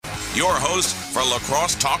your host for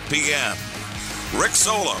Lacrosse Talk PM, Rick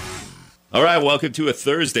Solom. All right, welcome to a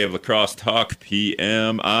Thursday of Lacrosse Talk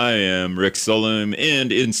PM. I am Rick Solom,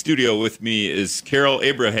 and in studio with me is Carol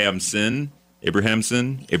Abrahamzon.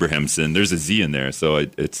 Abrahamzon. There's a Z in there, so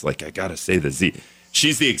it's like I gotta say the Z.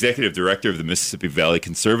 She's the executive director of the Mississippi Valley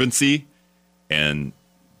Conservancy, and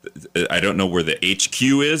I don't know where the HQ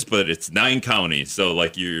is, but it's 9 counties, so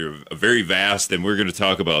like you're very vast. And we're going to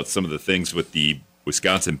talk about some of the things with the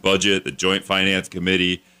Wisconsin budget, the Joint Finance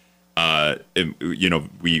Committee. And,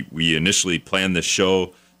 we initially planned this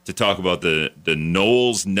show to talk about the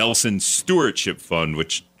Knowles Nelson Stewardship Fund,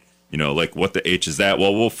 which, like what the H is that?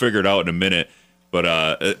 Well, we'll figure it out in a minute.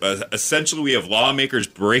 But essentially, we have lawmakers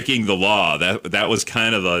breaking the law. That was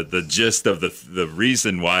kind of the gist of the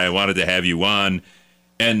reason why I wanted to have you on,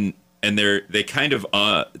 and they kind of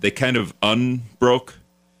unbroke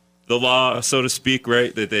the law, so to speak,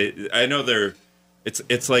 right?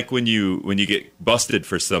 It's like when you get busted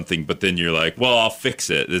for something, but then you're like, well, I'll fix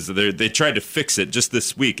it. They tried to fix it just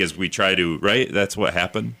this week as we try to, right? That's what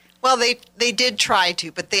happened. Well, they did try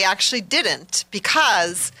to, but they actually didn't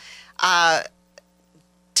because.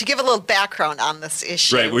 To give a little background on this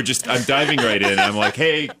issue, right? I'm diving right in. I'm like,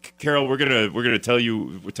 hey, Carol, we're gonna tell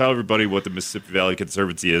everybody what the Mississippi Valley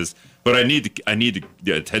Conservancy is, but I need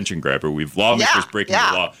the attention grabber. We've lawmakers breaking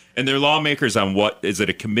the law, and they're lawmakers on what? Is it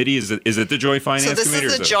a committee? Is it the Joint Finance Committee? So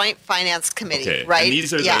this is the Joint Finance Committee, okay. Right? And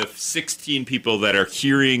these are the 16 people that are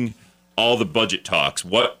hearing all the budget talks.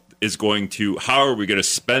 How are we going to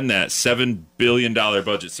spend that $7 billion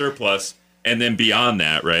budget surplus? And then beyond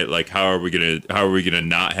that, right? Like, how are we gonna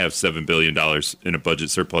not have $7 billion in a budget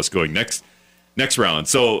surplus going next round?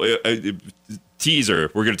 So, teaser.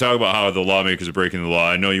 We're gonna talk about how the lawmakers are breaking the law.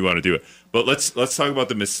 I know you want to do it, but let's talk about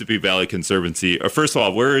the Mississippi Valley Conservancy. First of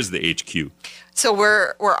all, where is the HQ? So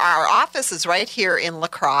our office is right here in La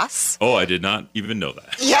Crosse. Oh, I did not even know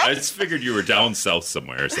that. Yeah, I just figured you were down south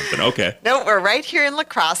somewhere or something. Okay. No, we're right here in La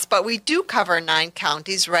Crosse, but we do cover 9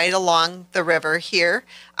 counties right along the river here.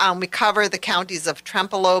 We cover the counties of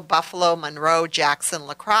Trempealeau, Buffalo, Monroe, Jackson,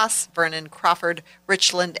 La Crosse, Vernon, Crawford,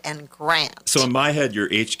 Richland, and Grant. So in my head, your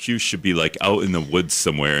HQ should be like out in the woods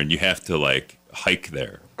somewhere, and you have to like hike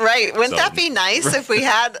there. Right. Wouldn't that be nice if we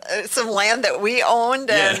had some land that we owned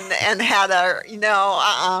and had our,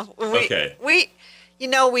 Okay. We're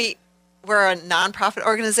a nonprofit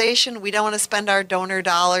organization. We don't want to spend our donor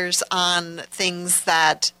dollars on things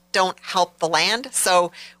that don't help the land.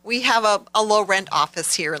 So we have a low rent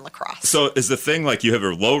office here in La Crosse. So is the thing like you have a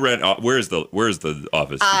low rent? Where's the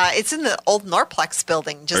office? It's in the old Norplex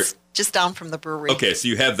building, just down from the brewery. Okay, so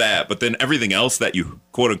you have that, but then everything else that you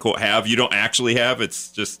quote unquote have, you don't actually have. It's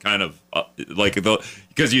just kind of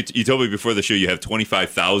because you told me before the show you have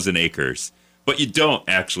 25,000 acres, but you don't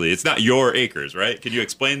actually. It's not your acres, right? Can you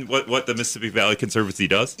explain what the Mississippi Valley Conservancy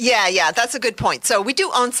does? Yeah, that's a good point. So we do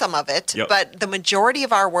own some of it, but the majority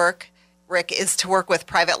of our work, Rick, is to work with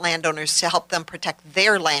private landowners to help them protect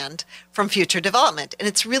their land from future development. And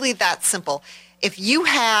it's really that simple. If you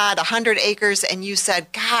had 100 acres and you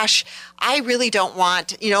said, gosh, I really don't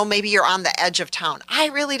want, maybe you're on the edge of town. I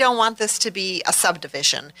really don't want this to be a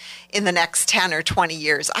subdivision in the next 10 or 20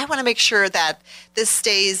 years. I want to make sure that this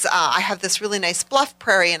stays, I have this really nice bluff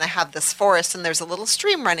prairie and I have this forest and there's a little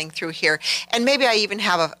stream running through here. And maybe I even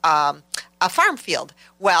have a farm field.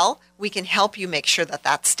 Well, we can help you make sure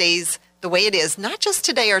that stays the way it is, not just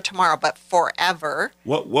today or tomorrow, but forever.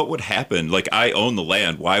 What would happen? Like, I own the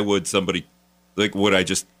land. Why would somebody... Like, would I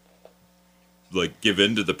just, give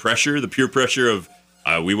in to the peer pressure of,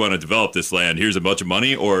 we want to develop this land, here's a bunch of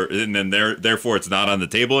money, and then therefore it's not on the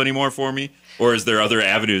table anymore for me? Or is there other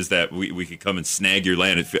avenues that we could come and snag your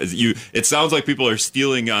land? It sounds like people are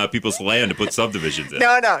stealing people's land to put subdivisions in.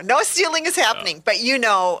 No stealing is happening. But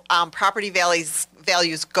property values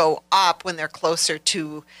go up when they're closer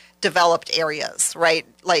to developed areas, right?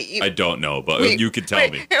 I don't know, but you could tell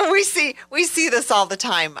me. We see this all the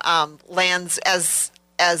time. Lands as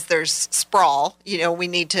there's sprawl, we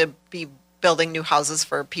need to be building new houses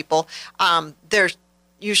for people. They're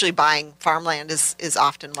usually buying farmland is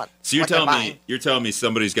often what. So you're telling me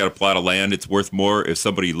somebody's got a plot of land. It's worth more if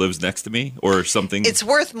somebody lives next to me or something. It's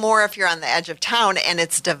worth more if you're on the edge of town and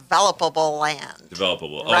it's developable land.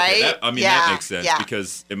 Developable, right? Okay, that makes sense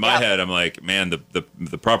because in my head I'm like, man,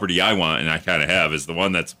 the property I want and I kind of have is the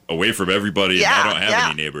one that's away from everybody and I don't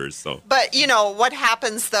have any neighbors. So, but what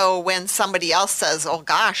happens though when somebody else says, "Oh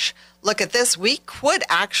gosh, look at this. We could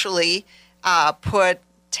actually put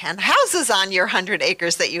 10 houses on your 100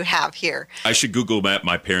 acres that you have here." I should Google map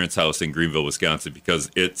my parents' house in Greenville, Wisconsin, because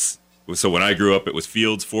so when I grew up, it was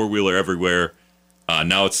fields, four-wheeler everywhere.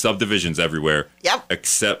 Now it's subdivisions everywhere. Yep.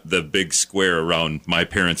 Except the big square around my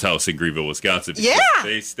parents' house in Greenville, Wisconsin. Yeah.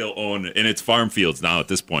 They still own, and it's farm fields now at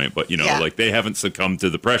this point, but, like they haven't succumbed to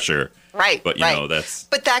the pressure. Right. But,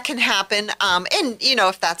 But that can happen. And,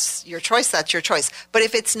 if that's your choice, that's your choice. But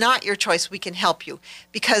if it's not your choice, we can help you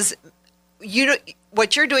because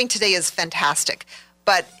what you're doing today is fantastic.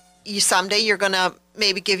 But someday you're going to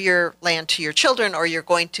maybe give your land to your children or you're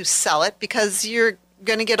going to sell it because you're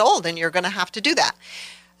going to get old and you're going to have to do that.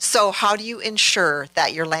 So how do you ensure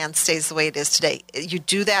that your land stays the way it is today? You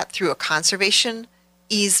do that through a conservation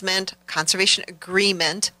easement, conservation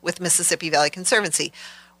agreement with Mississippi Valley Conservancy.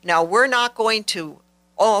 Now, we're not going to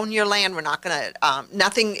own your land. We're not going to,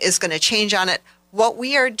 nothing is going to change on it. What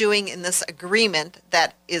we are doing in this agreement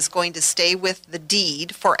that is going to stay with the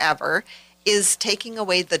deed forever is taking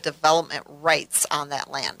away the development rights on that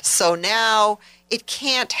land. So now it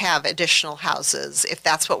can't have additional houses if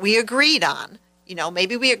that's what we agreed on.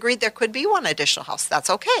 Maybe we agreed there could be one additional house. That's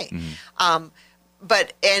okay. Mm-hmm.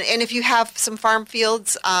 But if you have some farm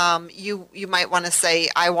fields, you might want to say,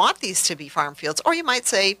 I want these to be farm fields. Or you might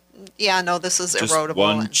say, yeah, no, this is just erodible.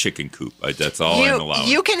 One chicken coop. That's all I'm allowing.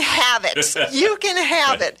 You can have it. You can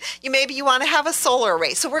have it. Maybe you want to have a solar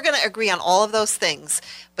array. So we're going to agree on all of those things.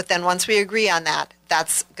 But then once we agree on that,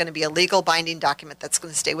 that's going to be a legal binding document that's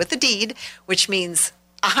going to stay with the deed, which means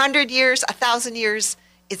 100 years, 1,000 years,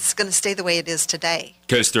 it's going to stay the way it is today.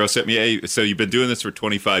 Okay, so you've been doing this for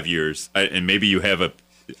 25 years, and maybe you have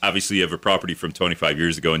a property from 25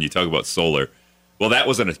 years ago, and you talk about solar. Well, that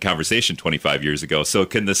wasn't a conversation 25 years ago. So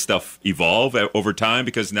can this stuff evolve over time?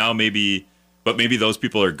 Because now maybe those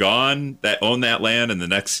people are gone that own that land, and the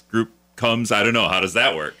next group comes. I don't know. How does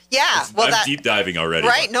that work? Yeah, I'm deep diving already.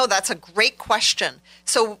 Right. No, that's a great question.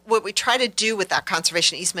 So what we try to do with that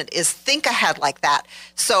conservation easement is think ahead like that.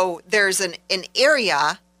 So there's an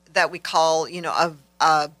area that we call,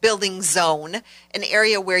 a building zone, an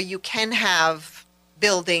area where you can have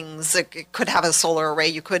buildings. It could have a solar array.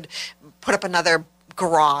 You could put up another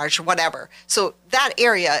garage, whatever. So that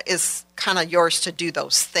area is kind of yours to do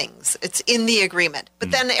those things. It's in the agreement.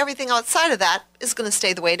 But then everything outside of that is going to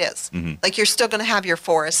stay the way it is. Mm-hmm. Like you're still going to have your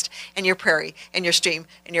forest and your prairie and your stream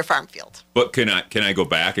and your farm field. But can I go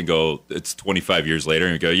back and go, it's 25 years later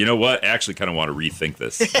and go, you know what? I actually kind of want to rethink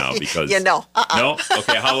this now because... No. No?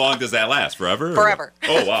 Okay, how long does that last? Forever? Forever.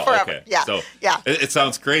 Oh, wow. Forever. Okay. Yeah. So yeah. It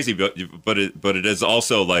sounds crazy, but it is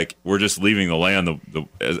also like we're just leaving the land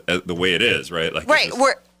the way it is, right? Like right.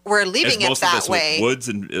 We're leaving it that way. Woods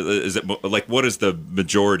and is it like what does the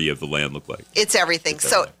majority of the land look like? It's everything.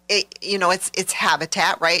 It's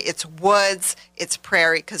habitat, right? It's woods, it's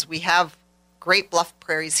prairie because we have Great Bluff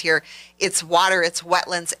prairies here. It's water, it's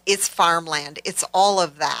wetlands, it's farmland. It's all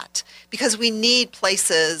of that because we need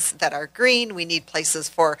places that are green. We need places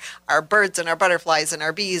for our birds and our butterflies and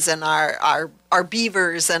our bees and our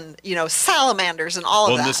beavers and, salamanders and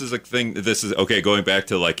all of that. Well, this is a thing. This is okay. Going back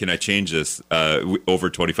to like, can I change this?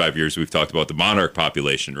 Over 25 years, we've talked about the monarch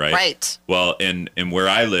population, right? Right. Well, and where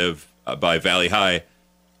I live by Valley High,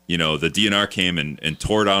 the DNR came and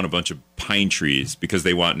tore down a bunch of pine trees because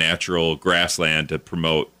they want natural grassland to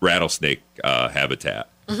promote rattlesnake habitat.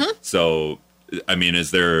 Mm-hmm. So, I mean,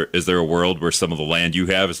 is there a world where some of the land you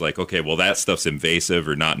have is like, okay, well, that stuff's invasive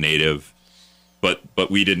or not native,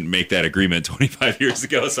 but we didn't make that agreement 25 years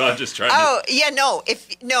ago, so I'm just trying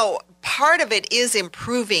to... part of it is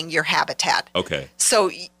improving your habitat. Okay.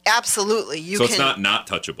 So, absolutely, you can... So it's not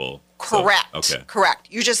touchable. Correct. So, okay. Correct.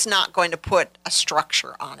 You're just not going to put a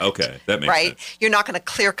structure on it. Okay, that makes sense. You're not going to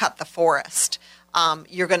clear cut the forest.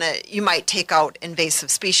 You might take out invasive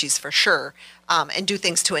species for sure, and do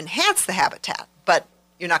things to enhance the habitat, but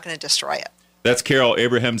you're not going to destroy it. That's Carol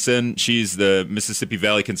Abrahamzon. She's the Mississippi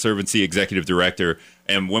Valley Conservancy Executive Director.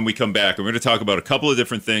 And when we come back, we're going to talk about a couple of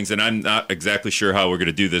different things, and I'm not exactly sure how we're going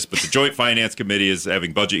to do this, but the Joint Finance Committee is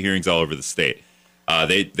having budget hearings all over the state.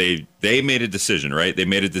 They made a decision, right? They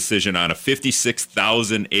made a decision on a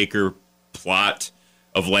 56,000 acre plot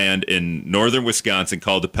of land in northern Wisconsin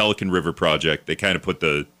called the Pelican River Project. They kind of put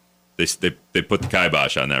they put the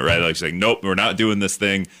kibosh on that, right? Like saying, nope, we're not doing this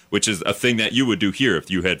thing, which is a thing that you would do here if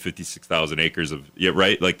you had 56,000 acres of,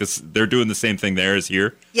 right? Like this, they're doing the same thing there as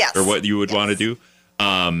here, yes, or what you would want to do.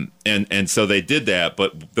 And so they did that,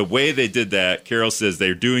 but the way they did that, Carol says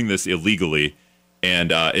they're doing this illegally.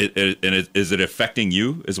 And is it affecting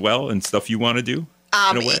you as well and stuff you want to do?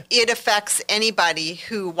 It affects anybody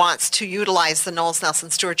who wants to utilize the Knowles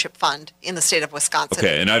Nelson Stewardship Fund in the state of Wisconsin.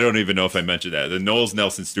 Okay, and I don't even know if I mentioned that. The Knowles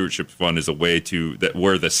Nelson Stewardship Fund is a way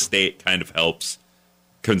where the state kind of helps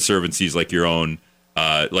conservancies like your own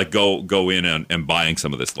go in and buying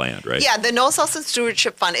some of this land, right? Yeah, the No Cess and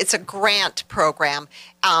Stewardship Fund, it's a grant program,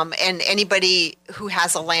 and anybody who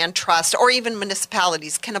has a land trust or even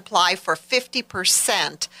municipalities can apply for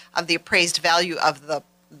 50% of the appraised value of the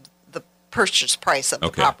purchase price of the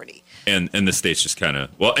property. And the state's just kind of,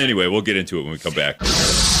 well, anyway, we'll get into it when we come back.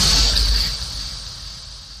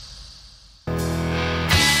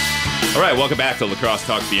 All right, welcome back to La Crosse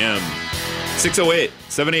Talk PM.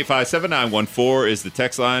 608-785-7914 is the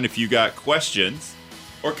text line if you got questions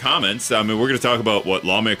or comments. I mean, we're going to talk about what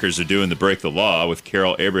lawmakers are doing to break the law with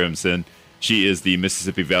Carol Abrahamzon. She is the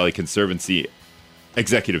Mississippi Valley Conservancy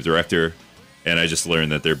Executive Director, and I just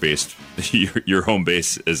learned that they're based, your home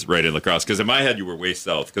base is right in La Crosse, because in my head you were way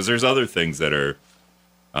south, because there's other things that are,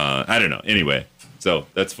 I don't know. Anyway, so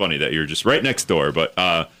that's funny that you're just right next door, but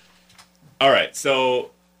all right,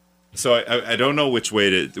 So I don't know which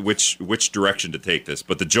direction to take this,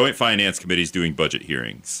 but the Joint Finance Committee is doing budget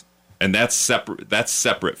hearings, and that's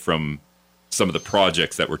separate from some of the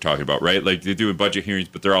projects that we're talking about, right? Like they're doing budget hearings,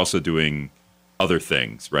 but they're also doing other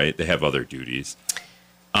things, right? They have other duties.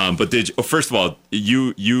 But first of all,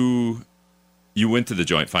 you went to the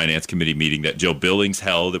Joint Finance Committee meeting that Joe Billings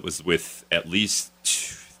held. It was with at least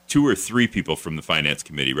two or three people from the Finance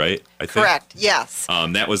Committee, right? Correct. Yes.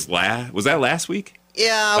 That was that last week?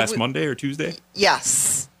 Yeah. Last Monday or Tuesday?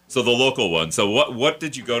 Yes. So the local one. So what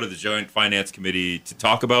did you go to the Joint Finance Committee to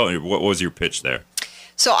talk about, and what was your pitch there?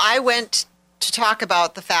 So I went to talk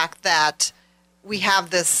about the fact that we have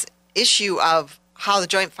this issue of how the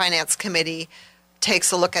Joint Finance Committee takes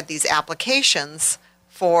a look at these applications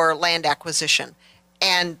for land acquisition,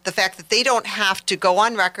 and the fact that they don't have to go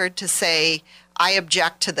on record to say, I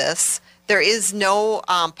object to this. There is no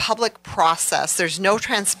public process. There's no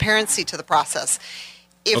transparency to the process.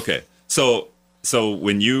 Okay, so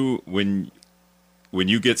when you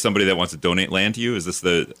get somebody that wants to donate land to you, is this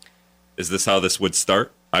how this would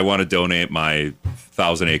start? I want to donate my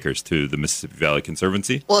 1,000 acres to the Mississippi Valley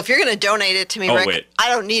Conservancy. Well, if you're going to donate it to me, Rick, wait. I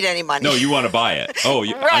don't need any money. No, you want to buy it. Oh,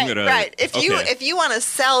 right. If you want to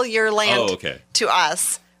sell your land to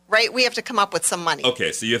us, right, we have to come up with some money.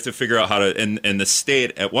 Okay, so you have to figure out how to. And the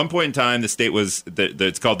state, at one point in time, the state was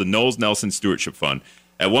it's called the Knowles Nelson Stewardship Fund.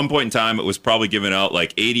 At one point in time, it was probably giving out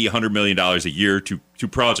like $100 million a year to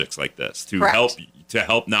projects like this to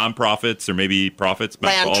help nonprofits or maybe profits,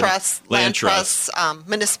 land trusts,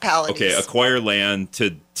 municipalities. Okay, acquire land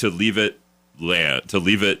to leave it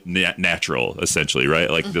natural, essentially,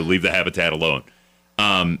 right? Like to leave the habitat alone.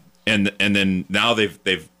 And then now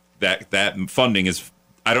that funding is,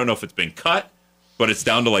 I don't know if it's been cut, but it's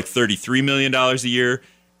down to like $33 million a year.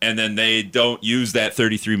 And then they don't use that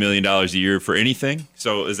 $33 million a year for anything.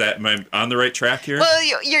 So am I on the right track here? Well,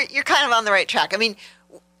 you're kind of on the right track. I mean,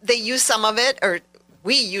 they use some of it, or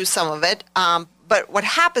we use some of it. But what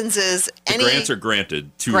happens is grants are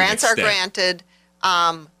granted to grants are granted.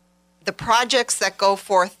 The projects that go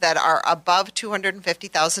forth that are above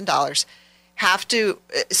 $250,000 have to.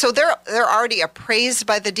 So they're already appraised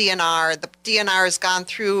by the DNR. The DNR has gone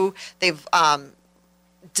through. They've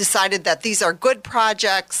decided that these are good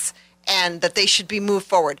projects and that they should be moved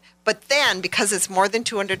forward. But then, because it's more than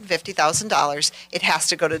 $250,000, it has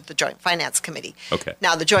to go to the Joint Finance Committee. Okay.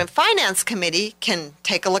 Now, the Joint Finance Committee can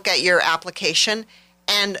take a look at your application,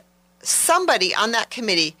 and somebody on that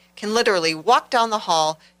committee can literally walk down the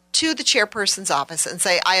hall to the chairperson's office and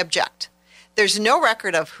say, I object. There's no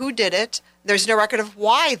record of who did it. There's no record of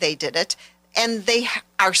why they did it. And they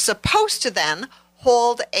are supposed to then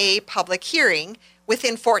hold a public hearing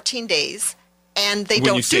within 14 days, and they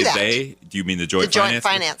don't do that. When you say they, do you mean the Joint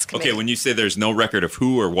Finance Committee? Okay, when you say there's no record of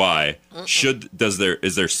who or why,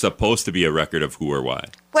 is there supposed to be a record of who or why?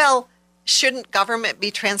 Well, shouldn't government be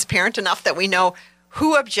transparent enough that we know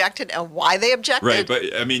who objected and why they objected? Right,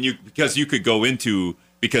 but I mean, because you could go into,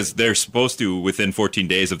 because they're supposed to, within 14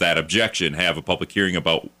 days of that objection, have a public hearing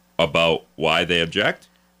about why they object?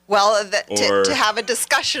 Well, to have a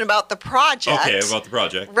discussion about the project. Okay, about the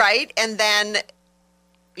project. Right, and then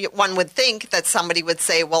one would think that somebody would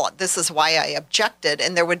say, well, this is why I objected,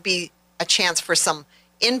 and there would be a chance for some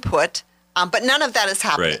input, but none of that is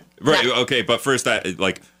happening. Right. Okay, but first,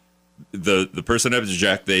 the person that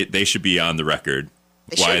object, they should be on the record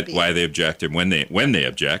why they object and when they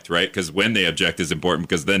object, right? Because when they object is important,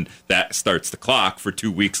 because then that starts the clock for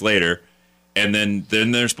 2 weeks later, and then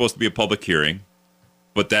there's supposed to be a public hearing,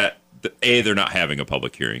 but they're not having a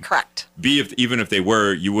public hearing. Correct. B, even if they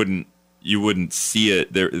were, you wouldn't see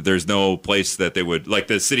it. There's no place that they would, like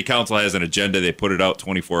the city council has an agenda. They put it out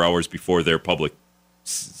 24 hours before their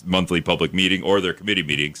monthly public meeting or their committee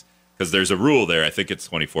meetings, because there's a rule there. I think it's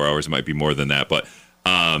 24 hours. It might be more than that. But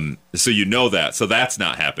So you know that. So that's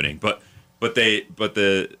not happening.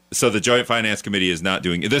 So the Joint Finance Committee is not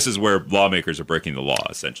doing. This is where lawmakers are breaking the law,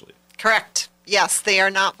 essentially. Correct. Yes, they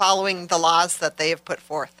are not following the laws that they have put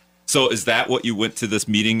forth. So is that what you went to this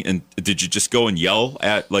meeting, and did you just go and yell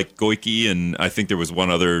at like Goike and I think there was one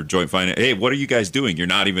other joint finance? Hey, what are you guys doing? You're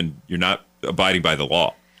not abiding by the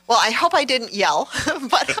law. Well, I hope I didn't yell,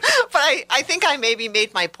 but I think I maybe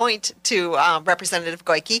made my point to Representative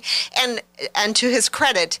Goike, and to his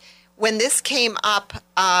credit, when this came up,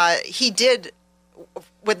 he did.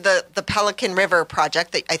 With the Pelican River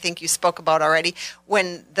project that I think you spoke about already,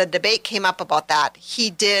 when the debate came up about that,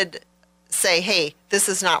 he did say, hey, this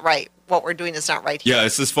is not right. What we're doing is not right here. Yeah,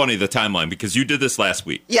 it's just funny, the timeline, because you did this last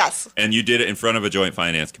week. Yes. And you did it in front of a Joint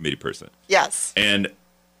Finance Committee person. Yes. And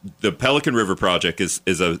the Pelican River project is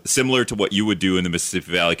similar to what you would do in the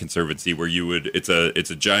Mississippi Valley Conservancy, where you would, it's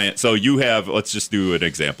a giant, so you have, let's just do an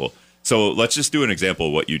example. So let's just do an example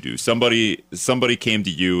of what you do. Somebody came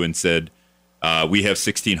to you and said, we have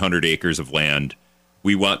 1,600 acres of land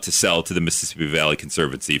we want to sell to the Mississippi Valley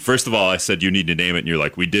Conservancy. First of all, I said you need to name it, and you're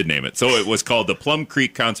like, we did name it. So it was called the Plum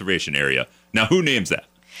Creek Conservation Area. Now, who names that?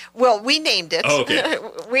 Well, we named it. Oh, okay.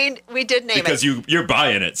 we did name because it. Because you're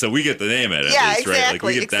buying it, so we get the name at it. Yeah, least, exactly, right? Like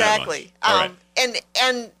we get exactly. That much. All right.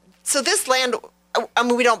 And so this land, I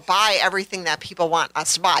mean, we don't buy everything that people want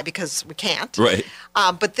us to buy because we can't. Right.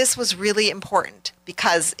 But this was really important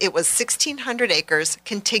because it was 1,600 acres,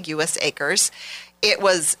 contiguous acres.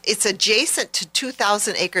 It's adjacent to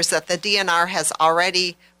 2,000 acres that the DNR has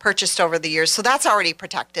already purchased over the years. So that's already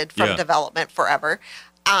protected from development forever.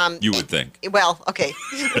 You would think. Well, okay.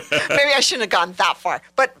 Maybe I shouldn't have gone that far.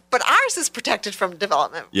 But ours is protected from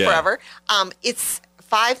development forever. It's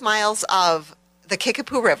 5 miles of the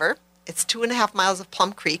Kickapoo River. It's 2.5 miles of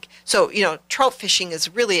Plum Creek. So, trout fishing is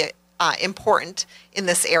really important in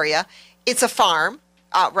this area. It's a farm,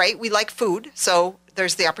 right? We like food, so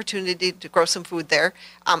there's the opportunity to grow some food there.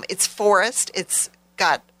 It's forest. It's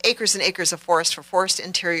got acres and acres of forest for forest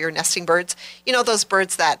interior nesting birds. You know, those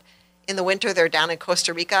birds that in the winter they're down in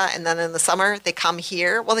Costa Rica, and then in the summer they come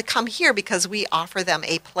here. Well, they come here because we offer them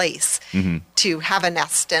a place to have a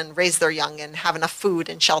nest and raise their young and have enough food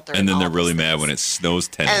and shelter. And then they're really mad when it snows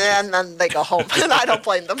 10 inches. And then they go home, and I don't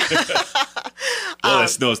blame them. Well, it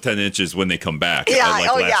snows 10 inches when they come back.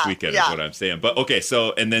 Last weekend is what I'm saying. But okay,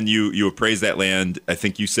 so, and then you appraised that land. I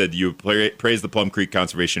think you said you appraised the Plum Creek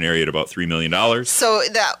Conservation Area at about $3 million. So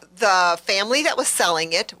the family that was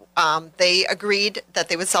selling it, they agreed that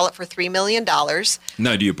they would sell it for $3 million.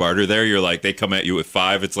 Now, do you barter there? You're like, they come at you with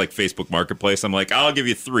 5. It's like Facebook Marketplace. I'm like, I'll give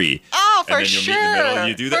you 3. Oh, for and then you'll sure. meet in the middle and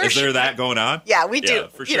you do that. Is there that going on? Yeah, we do. Yeah,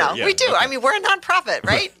 for sure. We do. Okay. I mean, we're a nonprofit,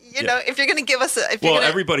 right? You know, if you're going to give us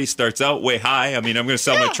everybody starts out way high. I mean, I'm going to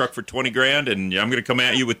sell my truck for $20,000 and I'm going to come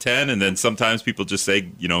at you with 10. And then sometimes people just say,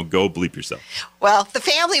 go bleep yourself. Well, the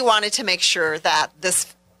family wanted to make sure that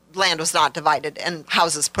this land was not divided and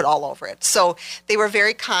houses put all over it. So they were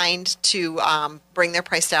very kind to bring their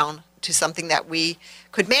price down to something that we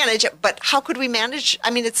could manage. But how could we manage?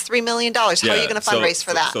 I mean, it's $3 million. How are you going to fundraise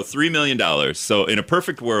for that? So $3 million. So in a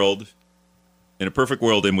perfect world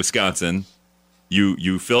in Wisconsin,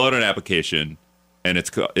 you fill out an application, and it's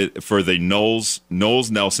for the Knowles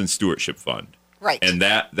Nelson Stewardship Fund. Right. And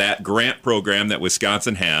that grant program that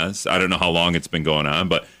Wisconsin has, I don't know how long it's been going on,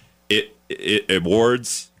 but it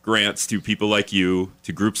awards grants to people like you,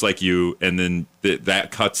 to groups like you, and then that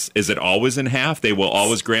cuts, is it always in half? They will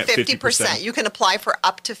always grant 50%? You can apply for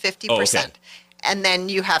up to 50%. Oh, okay. And then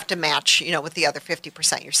you have to match, with the other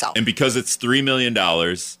 50% yourself. And because it's $3 million,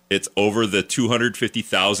 it's over the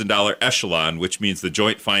 $250,000 echelon, which means the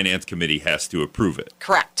Joint Finance Committee has to approve it.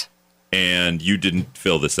 Correct. And you didn't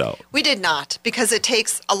fill this out. We did not, because it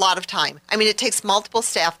takes a lot of time. I mean, it takes multiple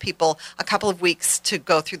staff people a couple of weeks to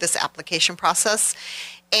go through this application process.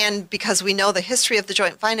 And because we know the history of the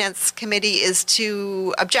Joint Finance Committee is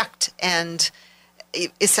to object, and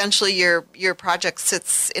essentially your project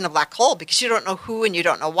sits in a black hole because you don't know who and you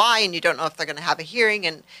don't know why and you don't know if they're going to have a hearing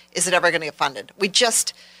and is it ever going to get funded.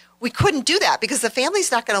 We couldn't do that because the family's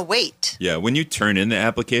not going to wait. Yeah, when you turn in the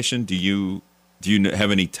application, do you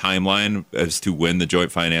have any timeline as to when the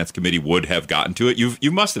Joint Finance Committee would have gotten to it?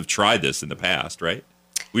 You must have tried this in the past, right?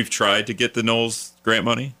 We've tried to get the Knowles grant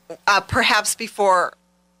money? Perhaps before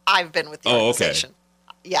I've been with the organization. Okay.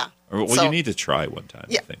 Yeah. Well, you need to try one time,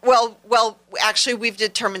 yeah. I think. Well, actually, we've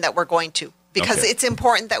determined that we're going to, because it's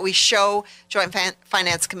important that we show Joint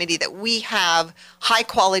Finance Committee that we have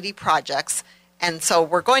high-quality projects, and so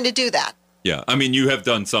we're going to do that. Yeah, I mean, you have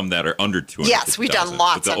done some that are under 200. Yes, we've done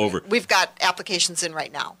lots of it. We've got applications in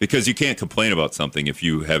right now. Because you can't complain about something if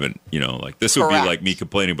you haven't, like this would be like me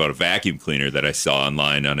complaining about a vacuum cleaner that I saw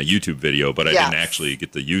online on a YouTube video, but I didn't actually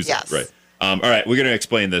get to use it. Right. All right, we're going to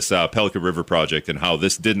explain this Pelican River project and how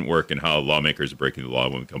this didn't work and how lawmakers are breaking the law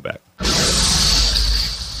when we come back.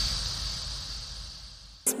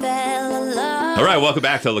 All right, welcome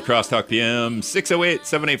back to La Crosse Talk PM.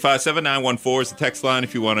 608-785-7914 is the text line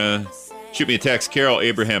if you want to shoot me a text. Carol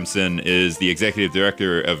Abrahamzon is the executive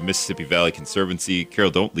director of Mississippi Valley Conservancy. Carol,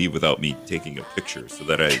 don't leave without me taking a picture so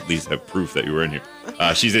that I at least have proof that you were in here.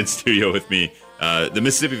 She's in studio with me. The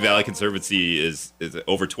Mississippi Valley Conservancy is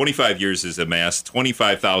over 25 years has amassed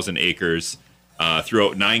 25,000 acres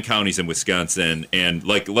throughout 9 counties in Wisconsin. And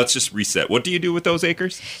let's just reset. What do you do with those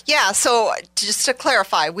acres? Yeah, so just to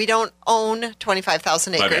clarify, we don't own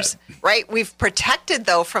 25,000 acres, right? We've protected,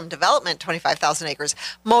 though, from development 25,000 acres.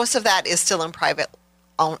 Most of that is still in private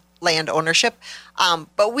land ownership.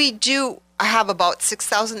 But we do have about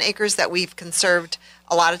 6,000 acres that we've conserved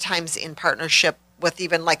a lot of times in partnership with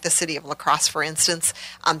even like the city of La Crosse, for instance.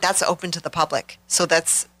 That's open to the public. So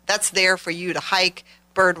that's there for you to hike,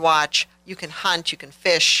 bird watch. You can hunt, you can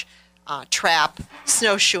fish, trap,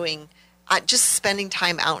 snowshoeing, just spending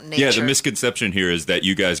time out in nature. Yeah, the misconception here is that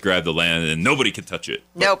you guys grab the land and nobody can touch it.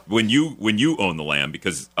 Nope. But when you own the land,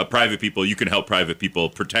 because private people, you can help private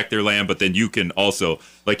people protect their land, but then you can also,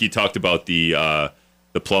 like you talked about the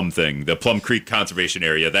Plum thing, the Plum Creek Conservation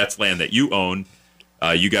Area, that's land that you own.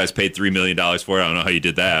 You guys paid $3 million for it. I don't know how you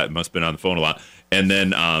did that. It must have been on the phone a lot. And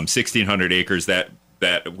then 1,600 acres that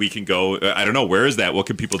we can go. I don't know. Where is that? What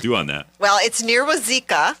can people do on that? Well, it's near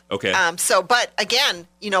Wazeeka. Okay. But again,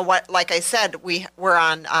 you know what? Like I said, we're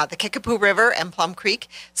on the Kickapoo River and Plum Creek.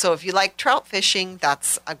 So if you like trout fishing,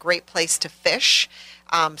 that's a great place to fish.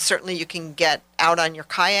 Certainly, you can get out on your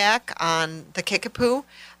kayak on the Kickapoo.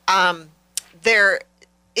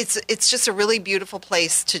 It's just a really beautiful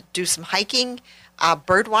place to do some hiking,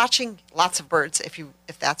 bird watching. Lots of birds,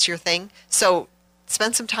 if that's your thing. So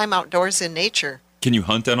spend some time outdoors in nature. Can you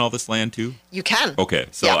hunt on all this land too? You can. Okay,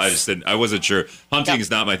 so yes. I wasn't sure. Hunting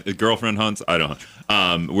is not my girlfriend hunts. I don't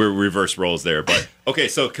hunt. We're reverse roles there. But okay,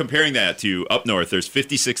 so comparing that to up north, there's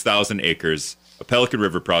 56,000 acres, a Pelican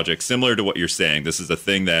River project, similar to what you're saying. This is a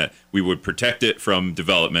thing that we would protect it from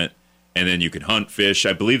development, and then you can hunt, fish.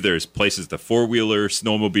 I believe there's places to four-wheeler,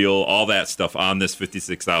 snowmobile, all that stuff on this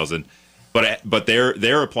 56,000. But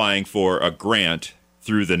they're applying for a grant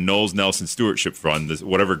through the Knowles Nelson Stewardship Fund,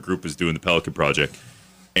 whatever group is doing the Pelican Project.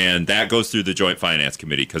 And that goes through the Joint Finance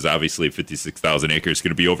Committee because obviously 56,000 acres is going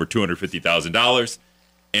to be over $250,000.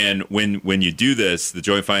 And when you do this, the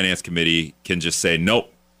Joint Finance Committee can just say,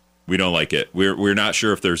 nope, we don't like it. We're not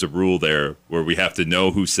sure if there's a rule there where we have to know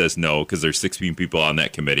who says no because there's 16 people on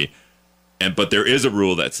that committee. But there is a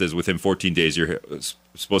rule that says within 14 days you're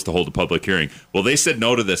supposed to hold a public hearing. Well, they said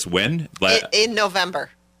no to this when? In November.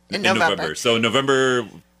 In November. So November,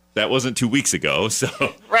 that wasn't 2 weeks ago. So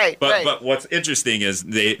right. But what's interesting is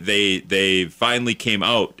they finally came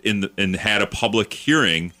out and had a public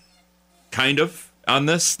hearing, kind of on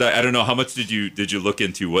this. I don't know how much did you look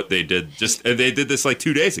into what they did? They did this like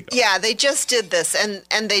 2 days ago. Yeah, they just did this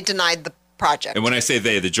and they denied the project. And when I say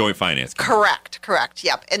the Joint Finance Committee. Correct.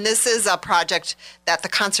 Yep. And this is a project that the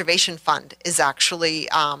Conservation Fund is actually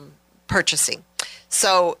purchasing.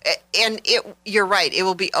 So, you're right. It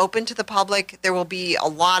will be open to the public. There will be a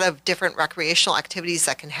lot of different recreational activities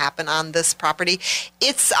that can happen on this property.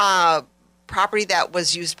 It's a property that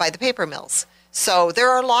was used by the paper mills. So there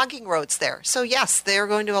are logging roads there. So yes, they're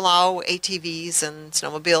going to allow ATVs and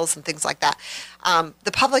snowmobiles and things like that.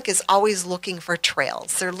 The public is always looking for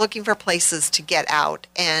trails. They're looking for places to get out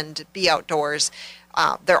and be outdoors.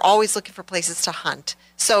 They're always looking for places to hunt.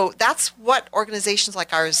 So that's what organizations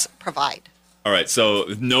like ours provide. All right, so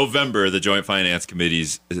November, the Joint Finance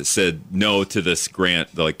Committees said no to this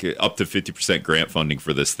grant, like up to 50% grant funding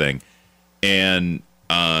for this thing. And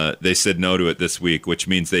they said no to it this week, which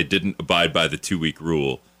means they didn't abide by the 2-week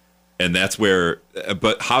rule. And that's where,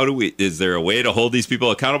 but is there a way to hold these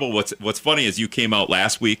people accountable? What's funny is you came out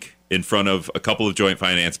last week in front of a couple of Joint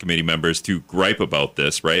Finance Committee members to gripe about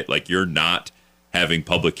this, right? Like you're not having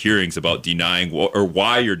public hearings about denying or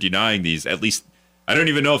why you're denying these, at least. I don't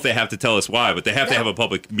even know if they have to tell us why, but they have to have a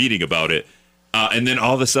public meeting about it. And then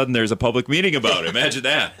all of a sudden there's a public meeting about it. Imagine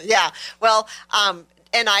that. Yeah. Well,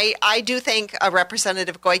 and I do think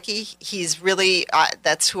Representative Goyke, he's really,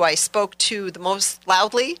 that's who I spoke to the most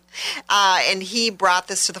loudly. And he brought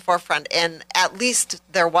this to the forefront. And at least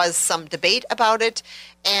there was some debate about it.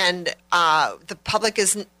 And the public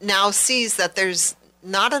now sees that there's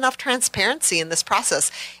not enough transparency in this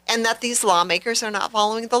process, and that these lawmakers are not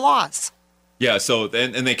following the laws. Yeah. So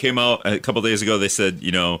and they came out a couple of days ago. They said,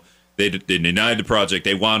 they denied the project.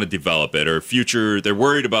 They want to develop it, or future. They're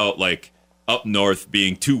worried about like up north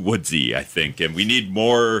being too woodsy, I think, and we need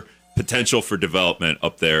more potential for development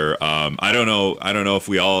up there. I don't know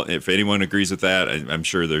if anyone agrees with that. I'm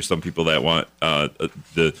sure there's some people that want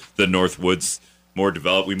the North Woods more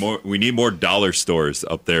developed. We need more dollar stores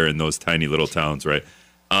up there in those tiny little towns, right?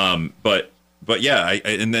 But yeah,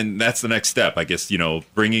 and then that's the next step, I guess.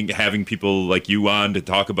 Having people like you on to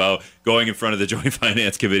talk about going in front of the Joint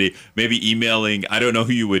Finance Committee, maybe emailing. I don't know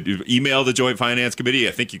who you would email the Joint Finance Committee.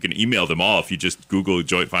 I think you can email them all if you just Google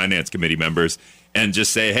Joint Finance Committee members and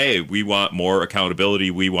just say, hey, we want more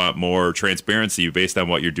accountability, we want more transparency based on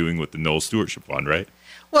what you're doing with the Knowles Stewardship Fund, right?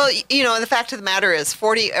 Well, the fact of the matter is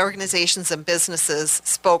 40 organizations and businesses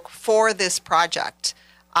spoke for this project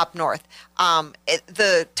up north.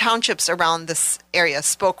 The townships around this area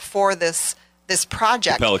spoke for this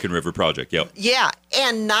project. The Pelican River Project, yep. Yeah,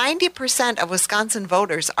 and 90% of Wisconsin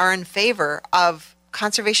voters are in favor of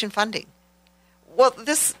conservation funding. Well,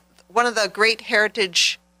 one of the great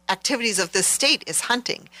heritage activities of this state is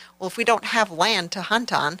hunting. Well, if we don't have land to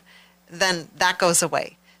hunt on, then that goes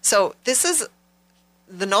away. So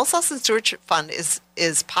the Knowles Stewardship Fund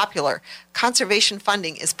is popular. Conservation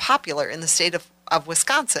funding is popular in the state of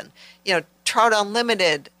Wisconsin. Trout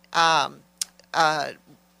Unlimited,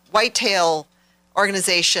 whitetail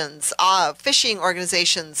organizations, fishing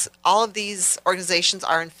organizations, all of these organizations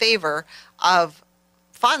are in favor of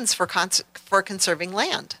funds for conserving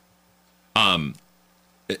land.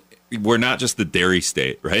 We're not just the dairy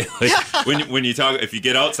state, right? Like when you talk, if you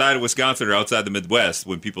get outside of Wisconsin or outside the Midwest,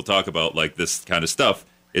 when people talk about like this kind of stuff,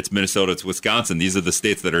 it's Minnesota, it's Wisconsin. These are the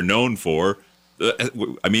states that are known for.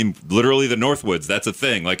 Literally the Northwoods. That's a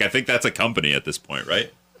thing. Like I think that's a company at this point, right?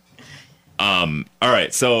 All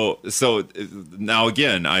right. So now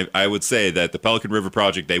again, I would say that the Pelican River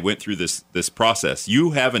Project, they went through this process.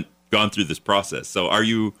 You haven't gone through this process. So are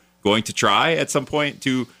you going to try at some point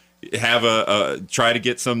to have try to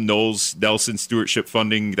get some Knowles Nelson stewardship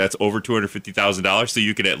funding that's over $250,000 so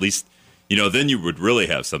you could at least, then you would really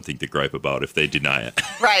have something to gripe about if they deny it.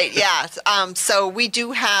 Right, yeah. So we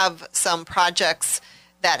do have some projects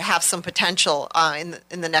that have some potential in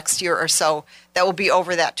the next year or so that will be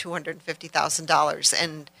over that $250,000.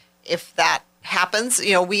 And if that happens,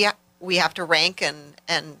 we have to rank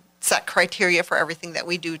and set criteria for everything that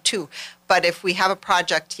we do too. But if we have a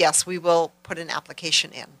project, yes, we will put an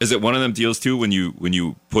application in. Is it one of them deals too when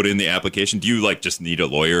you put in the application? Do you just need a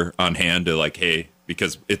lawyer on hand to hey,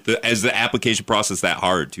 because as the application process that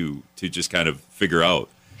hard to just kind of figure out?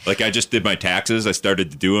 I just did my taxes. I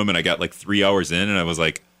started to do them and I got 3 hours in and I was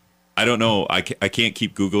like, I don't know. I can't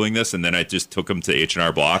keep Googling this. And then I just took them to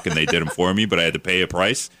H&R Block and they did them for me, but I had to pay a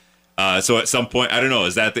price. So at some point, I don't know,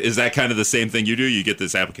 is that kind of the same thing you do? You get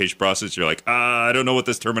this application process, you're like, I don't know what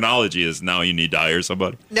this terminology is. Now you need to hire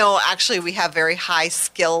somebody. No, actually, we have very high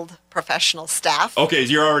skilled professional staff. Okay,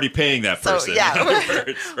 you're already paying that person. So,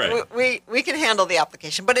 yeah, right. we can handle the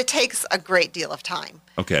application, but it takes a great deal of time.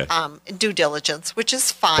 Okay. Due diligence, which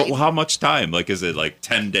is fine. But how much time? Is it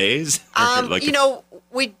 10 days?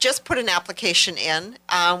 We just put an application in.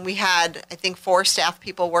 We had, I think, 4 staff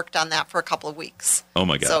people worked on that for a couple of weeks. Oh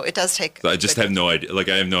my God. So it does take. I just have no idea.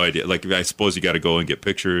 I have no idea. I suppose you got to go and get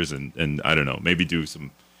pictures and I don't know, maybe do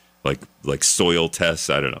some like soil tests.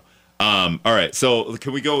 I don't know. All right. So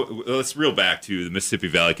can we go, let's reel back to the Mississippi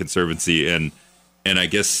Valley Conservancy and I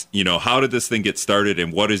guess, how did this thing get started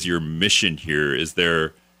and what is your mission here? Is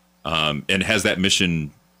there, and has that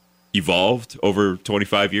mission evolved over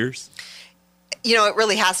 25 years? It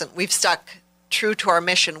really hasn't. We've stuck true to our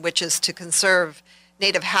mission, which is to conserve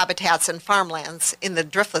native habitats and farmlands in the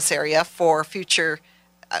driftless area for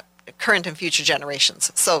current and future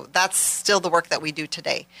generations. So that's still the work that we do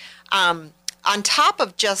today. On top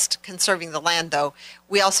of just conserving the land, though,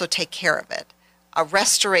 we also take care of it.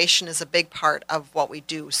 Restoration is a big part of what we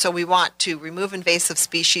do. So we want to remove invasive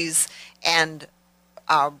species and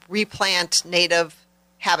replant native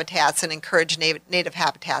habitats and encourage native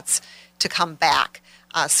habitats to come back.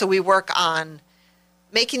 So we work on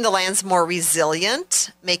making the lands more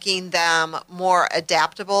resilient, making them more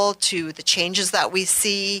adaptable to the changes that we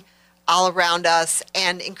see all around us,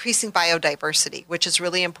 and increasing biodiversity, which is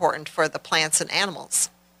really important for the plants and animals.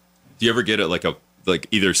 Do you ever get it like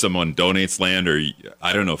either someone donates land or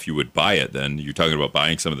I don't know if you would buy it then? You're talking about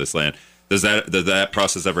buying some of this land. Does that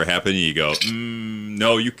process ever happen? You go,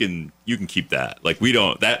 no, you can keep that. We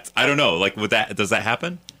don't. That I don't know. Does that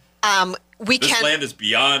happen? This land is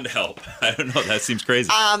beyond help. I don't know. That seems crazy.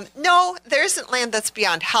 No, there isn't land that's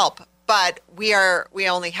beyond help, but we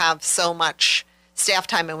only have so much staff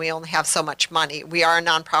time and we only have so much money. We are a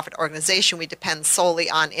nonprofit organization. We depend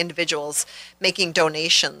solely on individuals making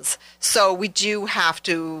donations. So we do have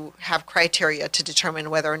to have criteria to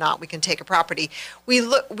determine whether or not we can take a property. We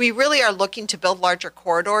really are looking to build larger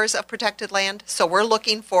corridors of protected land. So we're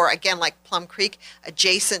looking for, again, like Plum Creek,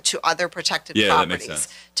 adjacent to other protected properties, that makes sense,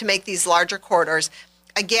 to make these larger corridors.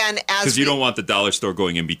 Again, because you don't want the dollar store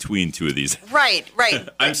going in between two of these. Right.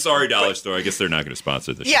 I'm sorry, dollar store. I guess they're not going to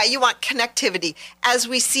sponsor this. Yeah, you want connectivity. As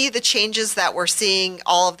we see the changes that we're seeing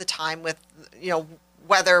all of the time with,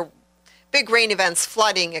 weather, big rain events,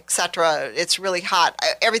 flooding, etc. It's really hot.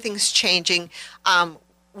 Everything's changing.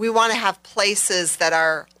 We want to have places that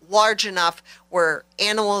are large enough where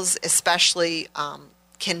animals, especially,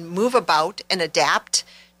 can move about and adapt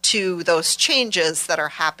to those changes that are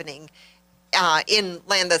happening in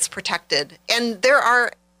land that's protected. And there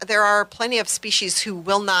are plenty of species who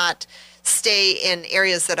will not stay in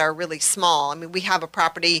areas that are really small. I mean, we have a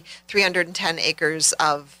property, 310 acres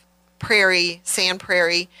of prairie, sand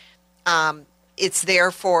prairie. It's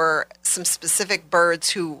there for some specific birds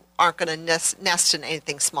who aren't going to nest in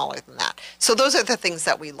anything smaller than that. So those are the things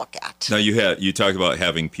that we look at. Now, you talk about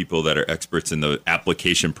having people that are experts in the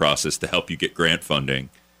application process to help you get grant funding.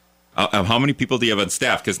 How many people do you have on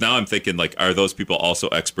staff? Because now I'm thinking, like, are those people also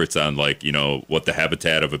experts on, like, what the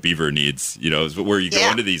habitat of a beaver needs? Where you go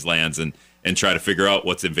into these lands and try to figure out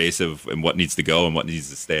what's invasive and what needs to go and what needs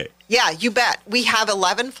to stay. Yeah, you bet. We have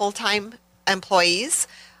 11 full-time employees,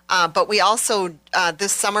 but we also,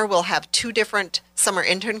 this summer, we'll have 2 different summer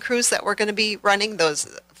intern crews that we're going to be running,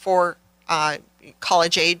 those for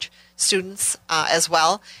college-age students as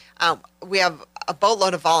well. We have a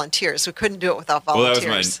boatload of volunteers. We couldn't do it without volunteers.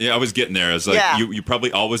 Well, that was mine. Yeah, I was getting there. I was like, you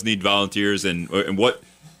probably always need volunteers, and what?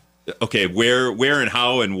 Okay, where and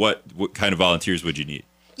how and what kind of volunteers would you need?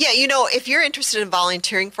 Yeah, if you're interested in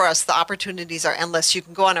volunteering for us, the opportunities are endless. You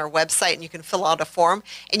can go on our website and you can fill out a form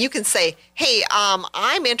and you can say, hey,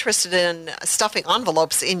 I'm interested in stuffing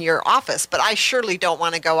envelopes in your office, but I surely don't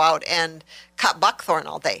want to go out and cut buckthorn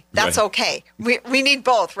all day. That's right. Okay. We need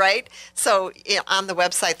both, right? So on the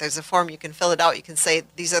website, there's a form. You can fill it out. You can say,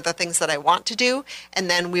 these are the things that I want to do, and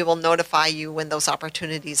then we will notify you when those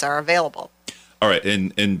opportunities are available. All right,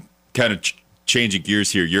 and kind of changing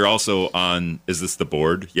gears here, you're also on, is this the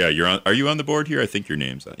board? Yeah, are you on the board here? I think your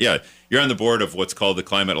name's on. Yeah, you're on the board of what's called the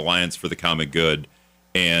Climate Alliance for the Common Good.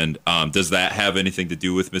 And does that have anything to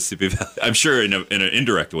do with Mississippi Valley? I'm sure in an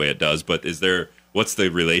indirect way it does, but what's the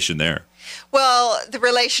relation there? Well, the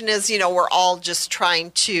relation is, we're all just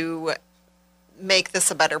trying to make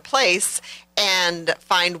this a better place and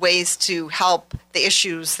find ways to help the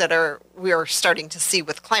issues that we are starting to see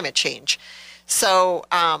with climate change. So,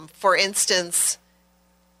 for instance,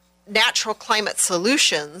 natural climate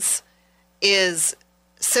solutions is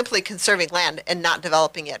simply conserving land and not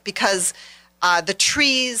developing it, because the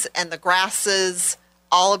trees and the grasses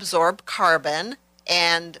all absorb carbon,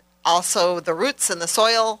 and also the roots in the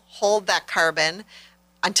soil hold that carbon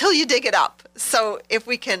until you dig it up. So if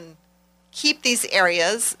we can keep these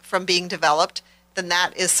areas from being developed, then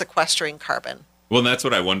that is sequestering carbon. Well, and that's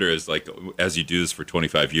what I wonder is, like, as you do this for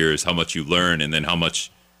 25 years, how much you learn, and then how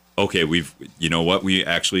much, okay, we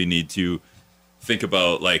actually need to think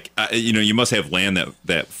about, like, you must have land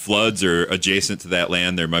that floods, or adjacent to that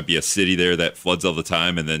land, there might be a city there that floods all the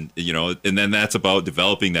time, and then that's about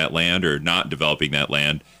developing that land or not developing that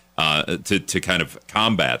land to kind of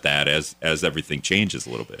combat that as everything changes a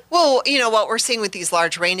little bit. Well, what we're seeing with these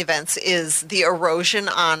large rain events is the erosion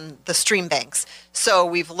on the stream banks. So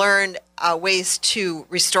we've learned ways to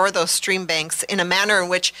restore those stream banks in a manner in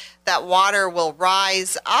which that water will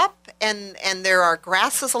rise up, and there are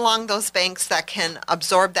grasses along those banks that can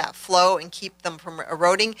absorb that flow and keep them from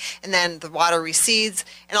eroding, and then the water recedes,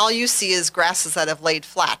 and all you see is grasses that have laid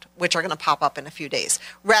flat, which are going to pop up in a few days,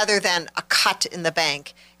 rather than a cut in the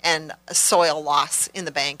bank and a soil loss in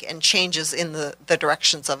the bank and changes in the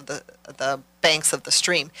directions of the banks of the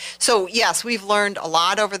stream. So yes, we've learned a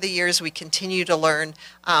lot over the years. We continue to learn.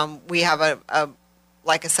 We have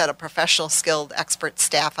like I said, a professional, skilled, expert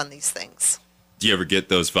staff on these things. Do you ever get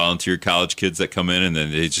those volunteer college kids that come in and then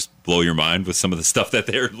they just blow your mind with some of the stuff that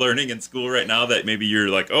they're learning in school right now that maybe you're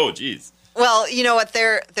like, oh, geez? Well, you know what?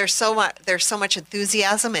 There's so much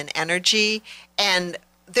enthusiasm and energy, and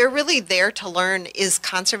they're really there to learn, is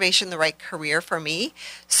conservation the right career for me?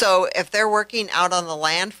 So if they're working out on the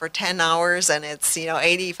land for 10 hours and it's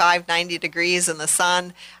 85, 90 degrees in the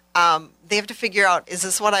sun, they have to figure out, is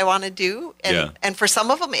this what I want to do? And for some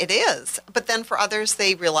of them, it is. But then for others,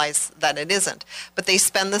 they realize that it isn't. But they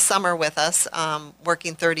spend the summer with us,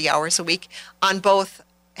 working 30 hours a week on both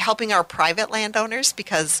helping our private landowners,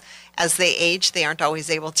 because as they age, they aren't always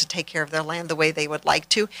able to take care of their land the way they would like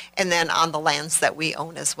to, and then on the lands that we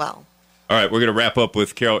own as well. All right, we're going to wrap up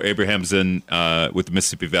with Carol Abrahamzon with the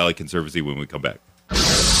Mississippi Valley Conservancy when we come back.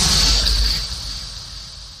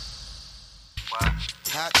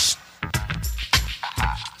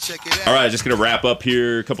 All right, just going to wrap up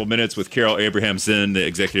here a couple minutes with Carol Abrahamzon, the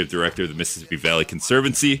Executive Director of the Mississippi Valley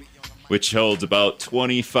Conservancy, which holds about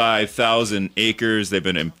 25,000 acres. They've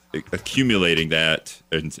been accumulating that,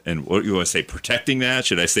 and what do you want to say, protecting that?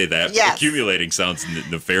 Should I say that? Yes. Accumulating sounds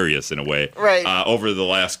nefarious in a way. Right. Over the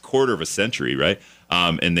last quarter of a century, right?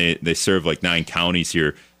 And they serve like 9 counties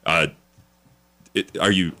here. Are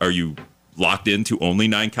you locked into only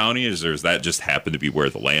 9 counties, or does that just happen to be where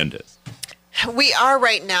the land is? We are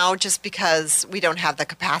right now, just because we don't have the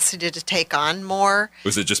capacity to take on more.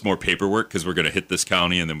 Was it just more paperwork because we're going to hit this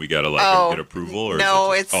county and then we got to get approval? Or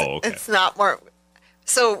no, it's not more.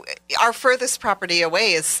 So our furthest property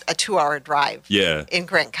away is a 2-hour drive. Yeah. In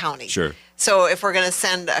Grant County. Sure. So if we're going to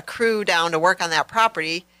send a crew down to work on that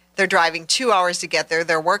property, they're driving 2 hours to get there.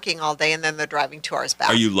 They're working all day, and then they're driving 2 hours back.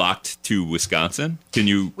 Are you locked to Wisconsin?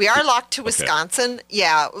 We are locked to Wisconsin. Okay.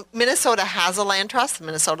 Yeah. Minnesota has a land trust, the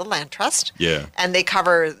Minnesota Land Trust. Yeah. And they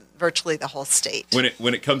cover virtually the whole state.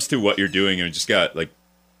 When it comes to what you're doing, and I just got like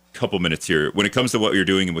a couple minutes here. When it comes to what you're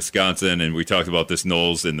doing in Wisconsin, and we talked about this,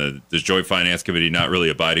 Knowles, and the Joint Finance Committee not really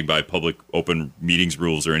abiding by public open meetings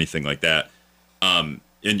rules or anything like that.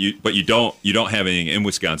 But you don't have anything in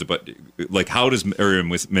Wisconsin. But like,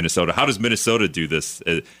 in Minnesota? How does Minnesota do this?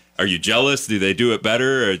 Are you jealous? Do they do it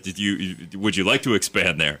better? Or would you like to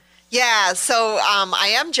expand there? Yeah. So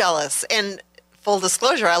I am jealous. And full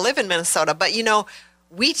disclosure, I live in Minnesota. But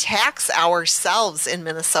we tax ourselves in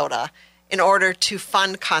Minnesota in order to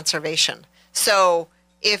fund conservation. So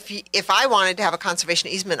if I wanted to have a conservation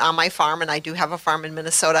easement on my farm, and I do have a farm in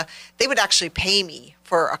Minnesota, they would actually pay me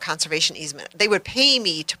for a conservation easement. They would pay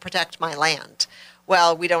me to protect my land.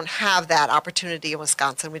 Well, we don't have that opportunity in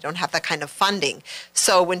Wisconsin. We don't have that kind of funding.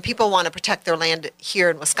 So when people want to protect their land here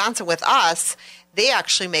in Wisconsin with us, they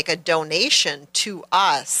actually make a donation to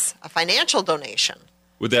us, a financial donation.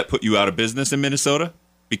 Would that put you out of business in Minnesota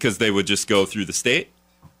because they would just go through the state?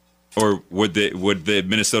 Or would the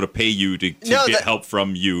Minnesota pay you to get help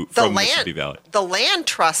from Mississippi Valley? The land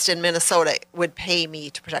trust in Minnesota would pay me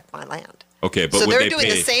to protect my land. Okay, but so they're doing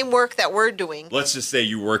the same work that we're doing. Let's just say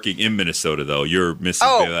you're working in Minnesota, though. You're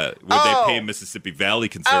Mississippi Valley. Would they pay Mississippi Valley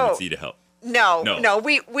Conservancy to help? No.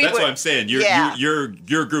 We That's what I'm saying.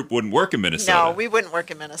 Your group wouldn't work in Minnesota. No, we wouldn't work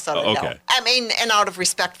in Minnesota. Okay. No. I mean, and out of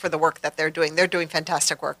respect for the work that they're doing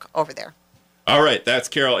fantastic work over there. All right, that's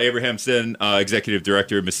Carol Abrahamzon, Executive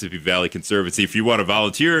Director of Mississippi Valley Conservancy. If you want to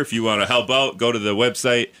volunteer, if you want to help out, go to the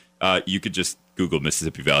website. You could just Google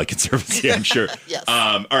Mississippi Valley Conservancy, I'm sure. Yes.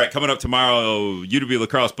 All right, coming up tomorrow, UW-La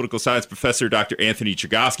Crosse Political Science Professor Dr. Anthony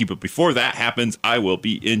Chagosky. But before that happens, I will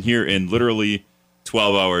be in here in literally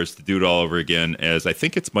 12 hours to do it all over again, as I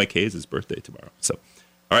think it's Mike Hayes' birthday tomorrow. So,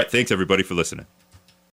 all right, thanks, everybody, for listening.